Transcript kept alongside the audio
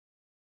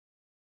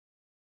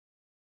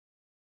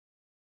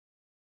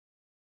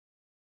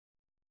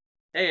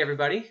Hey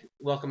everybody,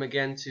 welcome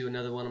again to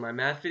another one of my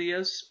math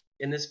videos.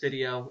 In this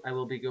video I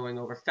will be going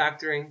over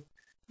factoring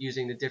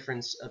using the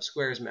difference of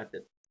squares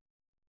method.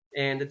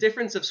 And the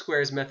difference of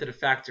squares method of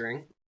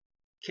factoring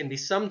can be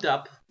summed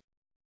up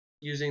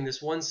using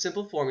this one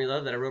simple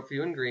formula that I wrote for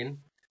you in green,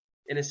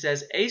 and it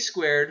says a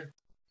squared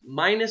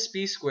minus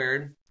b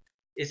squared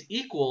is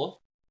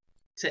equal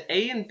to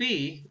a and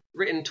b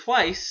written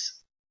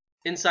twice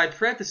inside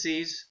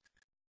parentheses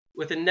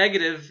with a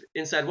negative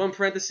inside one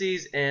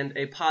parentheses and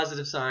a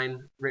positive sign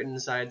written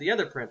inside the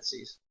other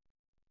parentheses.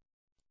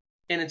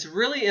 And it's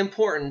really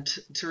important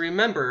to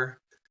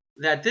remember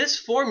that this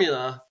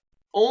formula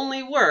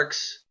only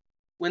works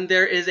when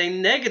there is a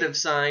negative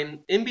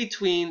sign in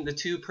between the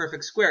two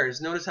perfect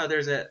squares. Notice how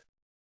there's a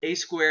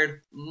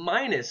squared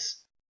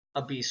minus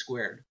a b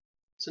squared.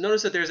 So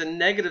notice that there's a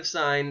negative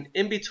sign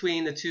in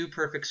between the two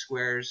perfect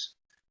squares,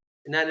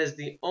 and that is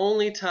the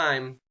only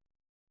time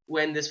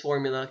when this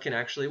formula can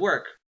actually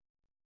work.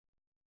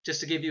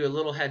 Just to give you a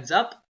little heads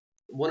up,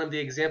 one of the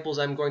examples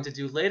I'm going to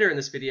do later in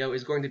this video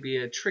is going to be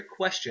a trick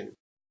question.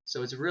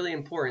 So it's really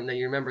important that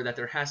you remember that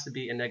there has to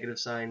be a negative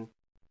sign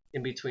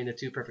in between the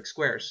two perfect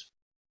squares.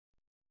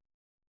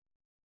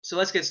 So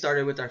let's get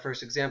started with our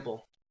first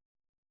example.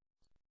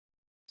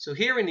 So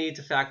here we need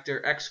to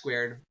factor x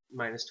squared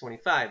minus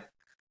 25.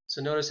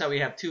 So notice how we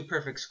have two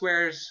perfect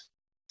squares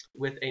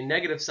with a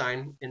negative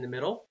sign in the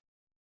middle.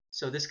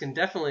 So this can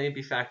definitely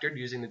be factored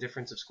using the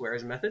difference of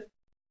squares method.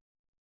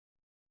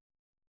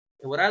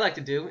 And what I like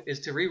to do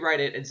is to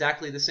rewrite it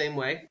exactly the same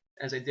way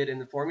as I did in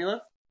the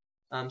formula.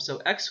 So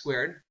x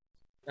squared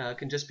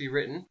can just be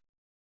written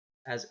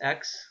as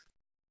x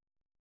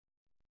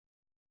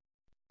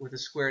with a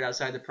squared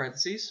outside the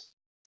parentheses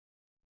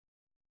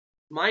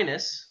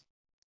minus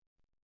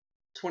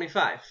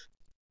 25.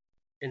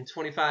 And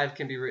 25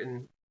 can be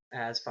written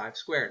as 5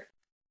 squared.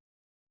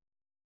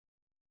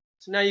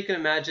 So now you can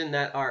imagine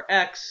that our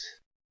x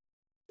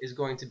is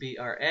going to be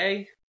our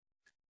a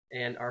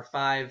and our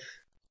 5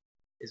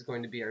 is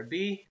going to be our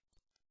b.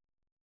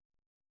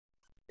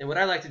 And what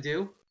I like to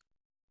do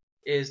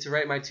is to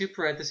write my two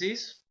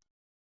parentheses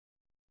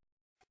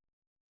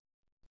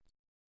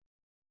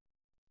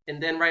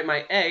and then write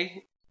my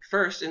a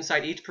first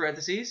inside each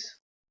parentheses,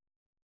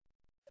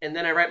 and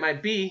then I write my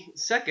b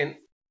second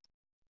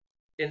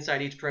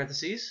inside each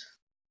parentheses,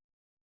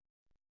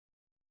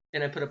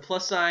 and I put a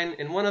plus sign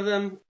in one of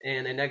them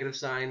and a negative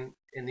sign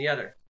in the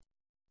other.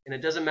 And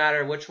it doesn't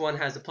matter which one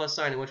has the plus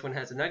sign and which one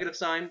has a negative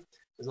sign,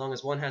 as long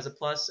as one has a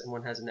plus and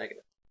one has a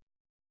negative.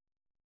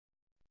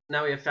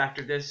 Now we have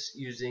factored this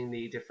using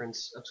the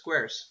difference of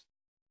squares.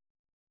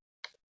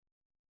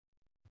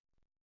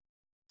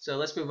 So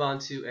let's move on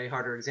to a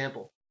harder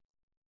example.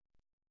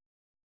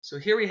 So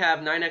here we have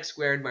 9x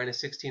squared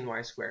minus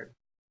 16y squared.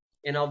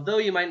 And although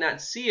you might not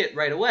see it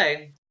right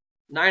away,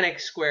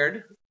 9x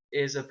squared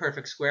is a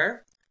perfect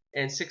square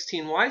and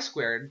 16y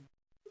squared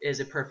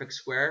is a perfect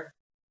square,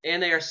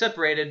 and they are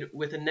separated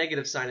with a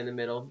negative sign in the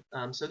middle.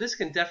 So this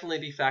can definitely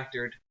be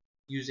factored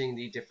using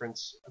the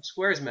difference of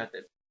squares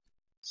method.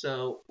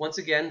 So once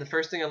again, the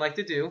first thing I like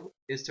to do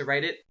is to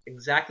write it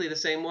exactly the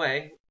same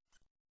way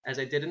as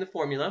I did in the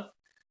formula.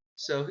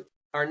 So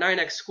our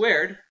 9x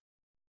squared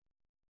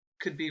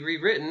could be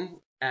rewritten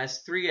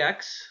as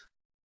 3x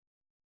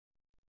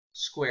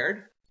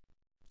squared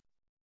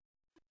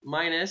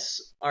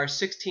minus our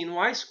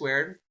 16y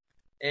squared,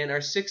 and our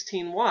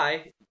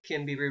 16y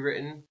can be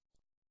rewritten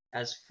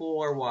as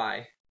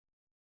 4y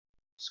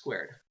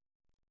squared.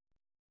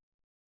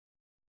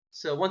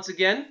 So once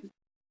again,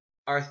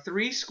 our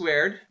 3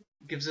 squared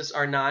gives us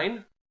our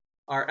 9,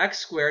 our x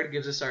squared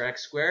gives us our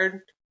x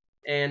squared,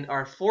 and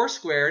our 4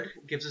 squared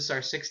gives us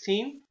our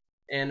 16,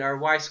 and our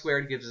y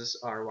squared gives us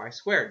our y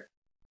squared.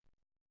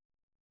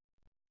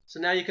 So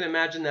now you can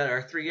imagine that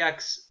our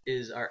 3x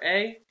is our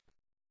a,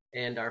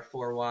 and our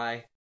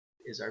 4y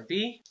is our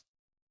b.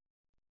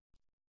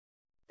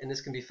 And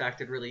this can be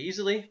factored really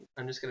easily.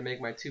 I'm just going to make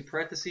my two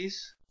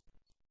parentheses.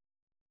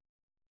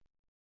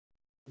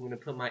 I'm going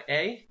to put my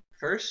a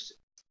first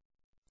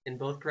in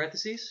both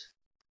parentheses.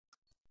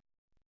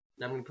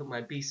 Now I'm going to put my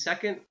b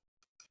second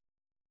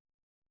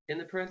in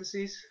the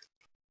parentheses.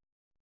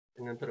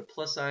 I'm going to put a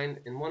plus sign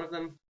in one of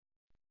them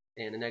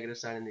and a negative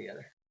sign in the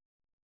other.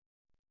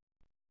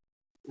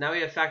 Now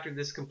we have factored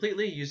this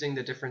completely using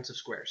the difference of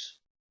squares.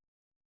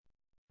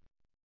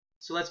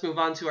 So let's move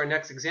on to our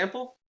next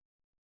example.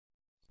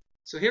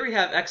 So here we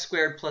have x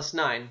squared plus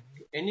 9,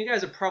 and you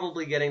guys are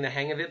probably getting the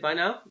hang of it by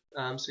now.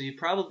 So you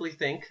probably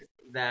think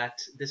that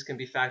this can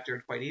be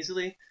factored quite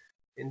easily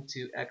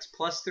into x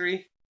plus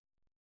 3,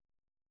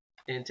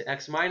 into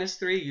x minus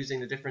 3 using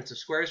the difference of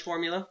squares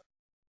formula.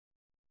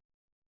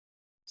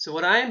 So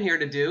what I am here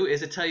to do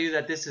is to tell you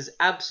that this is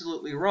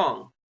absolutely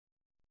wrong.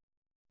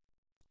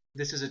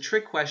 This is a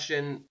trick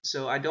question,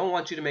 so I don't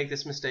want you to make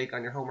this mistake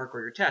on your homework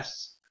or your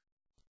tests.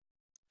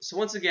 So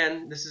once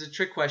again, this is a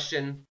trick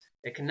question.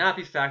 It cannot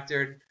be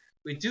factored.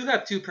 We do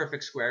have two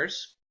perfect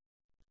squares.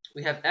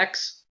 We have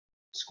x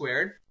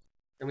squared,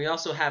 and we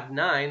also have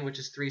 9, which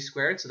is 3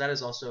 squared, so that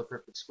is also a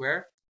perfect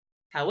square.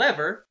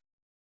 However,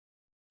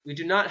 we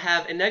do not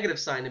have a negative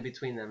sign in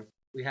between them.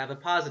 We have a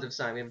positive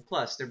sign. We have a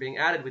plus. They're being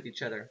added with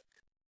each other.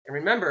 And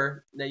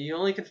remember that you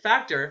only can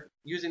factor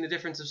using the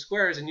difference of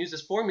squares and use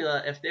this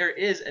formula if there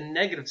is a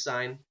negative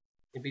sign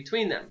in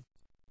between them.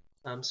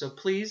 So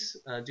please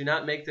do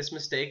not make this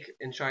mistake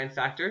and try and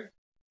factor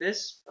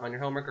this on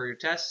your homework or your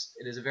tests.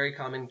 It is a very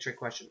common trick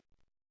question.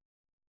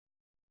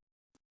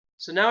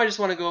 So now I just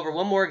want to go over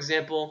one more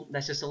example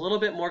that's just a little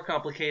bit more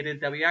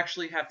complicated, that we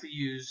actually have to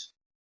use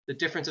the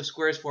difference of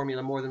squares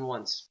formula more than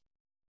once.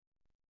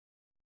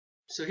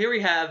 So here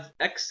we have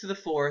x to the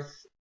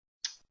fourth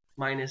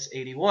minus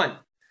 81.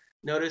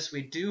 Notice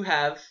we do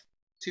have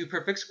two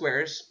perfect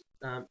squares.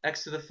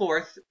 X to the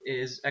fourth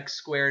is x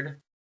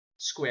squared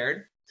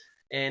squared,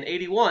 and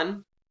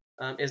 81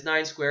 is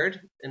 9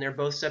 squared, and they're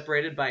both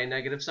separated by a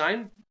negative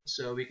sign.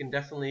 So we can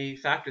definitely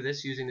factor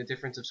this using the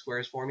difference of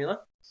squares formula.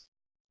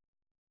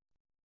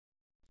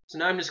 So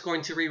now I'm just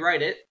going to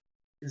rewrite it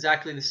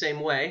exactly the same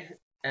way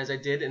as I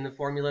did in the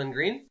formula in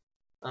green.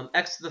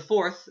 X to the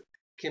fourth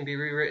can be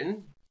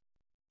rewritten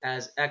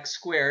as x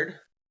squared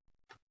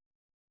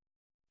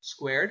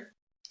squared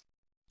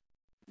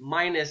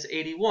minus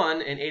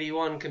 81, and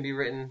 81 can be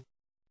written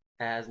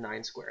as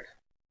 9 squared.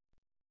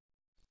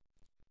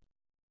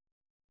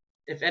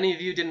 If any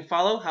of you didn't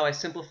follow how I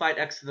simplified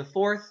x to the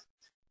fourth,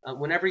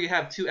 whenever you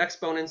have two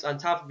exponents on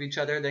top of each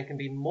other, they can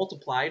be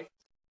multiplied.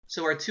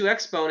 So our 2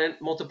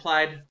 exponent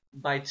multiplied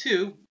by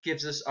 2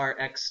 gives us our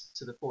x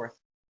to the fourth.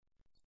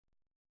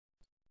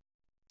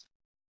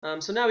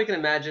 So now we can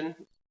imagine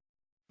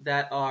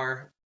that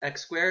our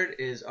x squared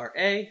is our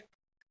a,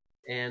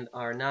 and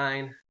our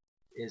 9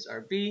 is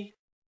our b.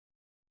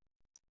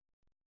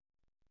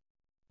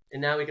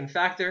 And now we can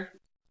factor.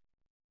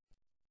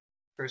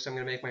 First I'm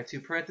going to make my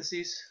 2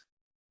 parentheses.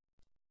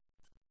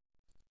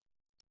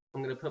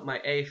 I'm going to put my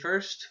a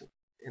first,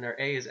 and our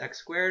a is x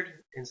squared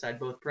inside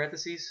both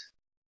parentheses.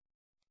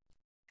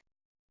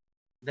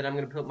 Then I'm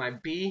going to put my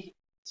b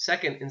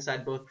second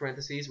inside both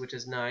parentheses, which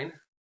is 9.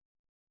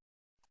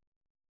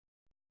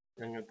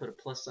 And I'm going to put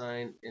a plus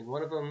sign in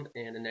one of them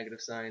and a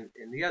negative sign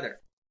in the other.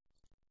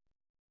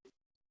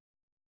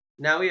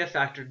 Now we have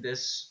factored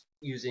this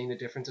using the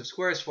difference of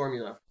squares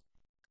formula.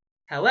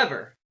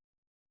 However,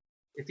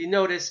 if you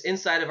notice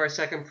inside of our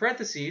second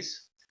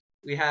parentheses,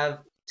 we have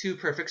two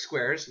perfect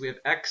squares. We have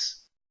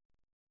x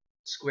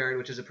squared,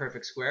 which is a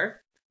perfect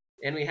square,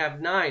 and we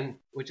have 9,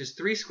 which is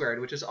 3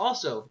 squared, which is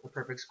also a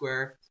perfect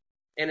square,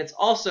 and it's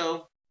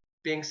also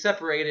being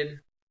separated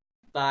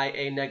by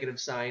a negative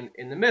sign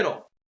in the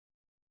middle.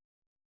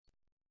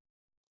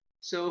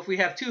 So if we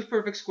have two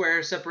perfect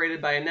squares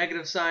separated by a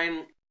negative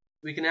sign,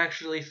 we can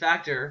actually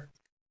factor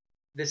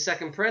this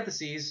second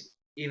parentheses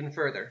even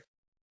further.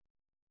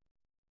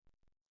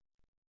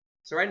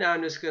 So right now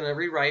I'm just going to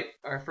rewrite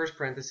our first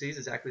parentheses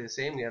exactly the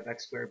same. We have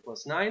x squared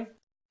plus 9.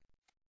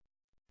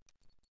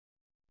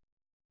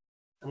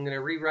 I'm going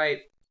to rewrite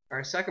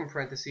our second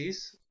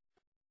parentheses.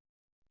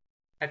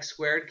 X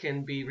squared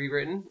can be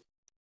rewritten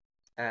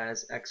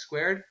as x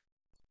squared,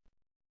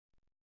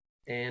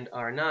 and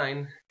our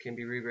 9 can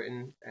be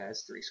rewritten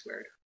as 3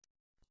 squared.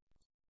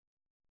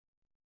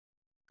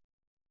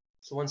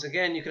 So once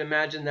again, you can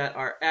imagine that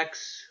our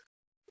x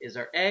is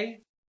our a,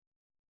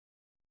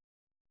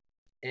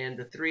 and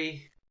the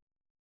 3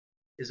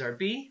 is our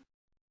b,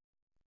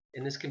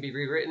 and this can be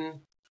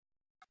rewritten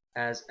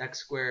as x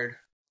squared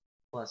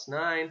plus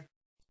 9.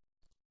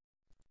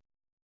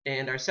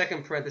 And our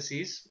second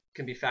parentheses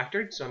can be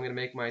factored, so I'm going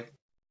to make my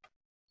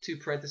 2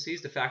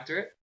 parentheses to factor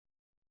it.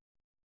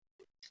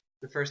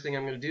 The first thing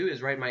I'm going to do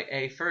is write my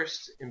a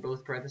first in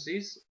both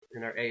parentheses,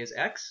 and our a is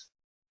x.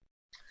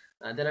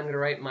 Then I'm going to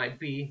write my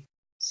b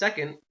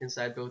second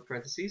inside both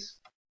parentheses,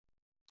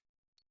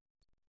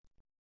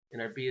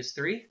 and our b is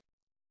 3.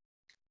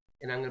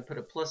 And I'm going to put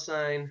a plus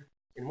sign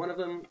in one of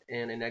them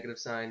and a negative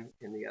sign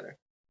in the other.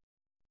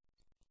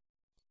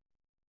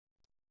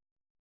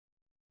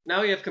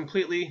 Now we have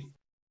completely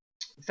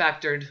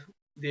factored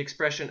the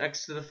expression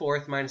x to the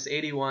fourth minus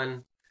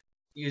 81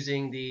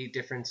 using the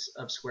difference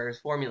of squares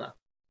formula.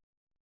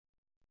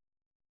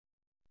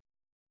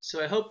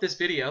 So I hope this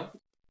video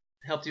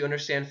helped you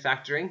understand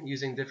factoring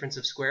using difference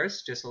of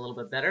squares just a little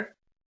bit better.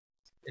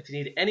 If you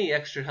need any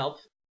extra help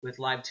with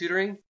live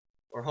tutoring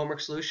or homework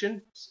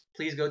solutions,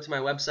 please go to my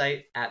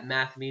website at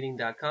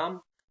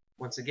mathmeeting.com.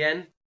 Once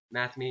again,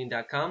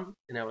 mathmeeting.com,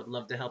 and I would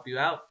love to help you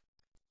out.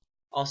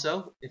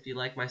 Also, if you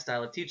like my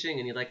style of teaching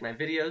and you like my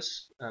videos,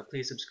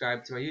 please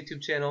subscribe to my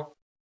YouTube channel,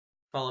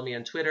 follow me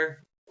on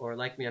Twitter, or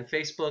like me on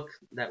Facebook.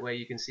 That way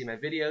you can see my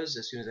videos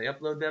as soon as I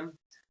upload them.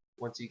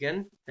 Once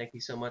again, thank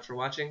you so much for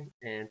watching,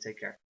 and take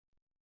care.